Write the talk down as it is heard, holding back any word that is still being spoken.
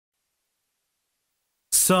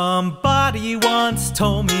Somebody once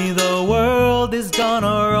told me the world is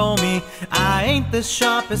gonna roll me. I ain't the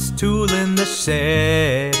sharpest tool in the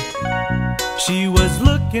shed. She was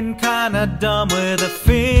looking kinda dumb with a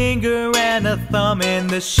finger and a thumb in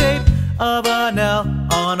the shape of an L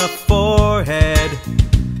on her forehead.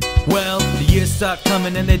 Well, the years start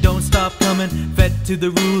coming and they don't stop coming. Fed to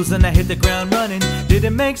the rules and I hit the ground running.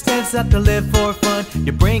 Didn't make sense not to live for fun.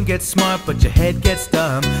 Your brain gets smart but your head gets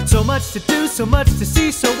dumb. So much to do, so much to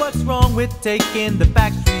see. So what's wrong with taking the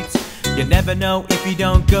back streets? You never know if you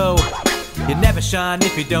don't go. You never shine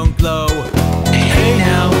if you don't glow. Hey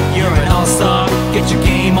now, you're an all-star. Get your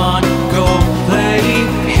game on, go play.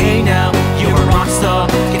 Hey now, you're a rock star.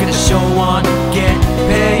 Get the show on, get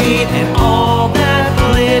paid. And all that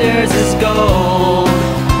glitters is gold.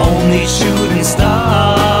 Only shooting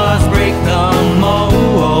stars break the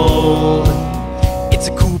mold. It's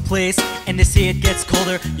a cool place, and they say it gets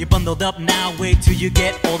colder. You're bundled up now, wait till you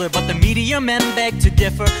get older. But the media men beg to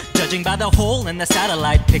differ, judging by the hole in the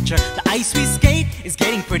satellite picture. The ice we skate is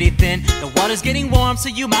getting pretty thin. The water's getting warm, so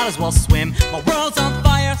you might as well swim. My world's on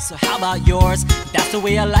fire, so how about yours? That's the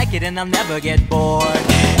way I like it, and I'll never get bored.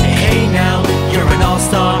 Hey now, you're an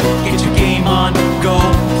all-star. Get your game on, go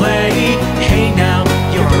play. Hey now,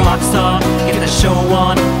 you're a rock star. Get the show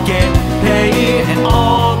on, get paid. And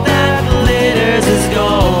all that glitters is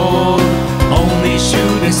gold. Only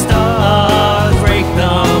shooting stars break the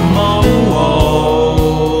mold.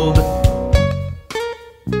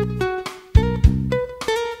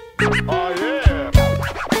 Oh yeah.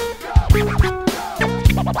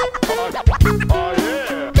 Oh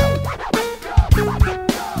yeah.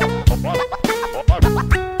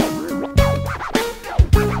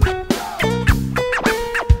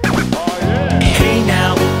 Hey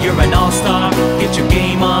now, you're an all-star. Get your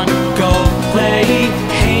game on, go play.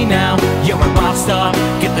 Hey now, you're a rock star.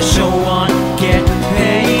 Get the show on, get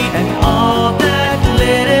paid. And all that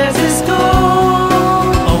glitters is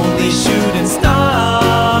gold. Only shooting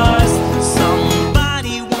stars.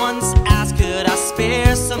 Somebody once asked, could I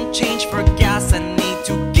spare some change for gas? I need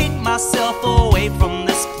to get myself away from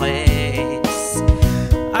this place.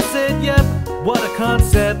 I said, yep, what a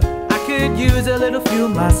concept. I could use a little fuel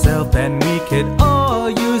myself, and we could all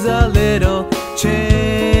use a little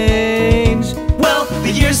change. Well,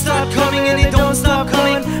 the years start coming and they don't stop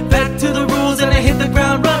coming. Back to the rules and I hit the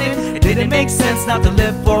ground running. It didn't make sense not to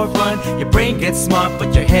live for fun. Your brain gets smart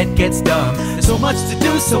but your head gets dumb. There's so much to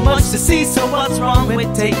do, so much to see. So what's wrong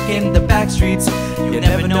with taking the back streets? You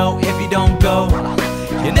never know if you don't go.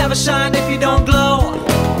 You never shine if you don't glow.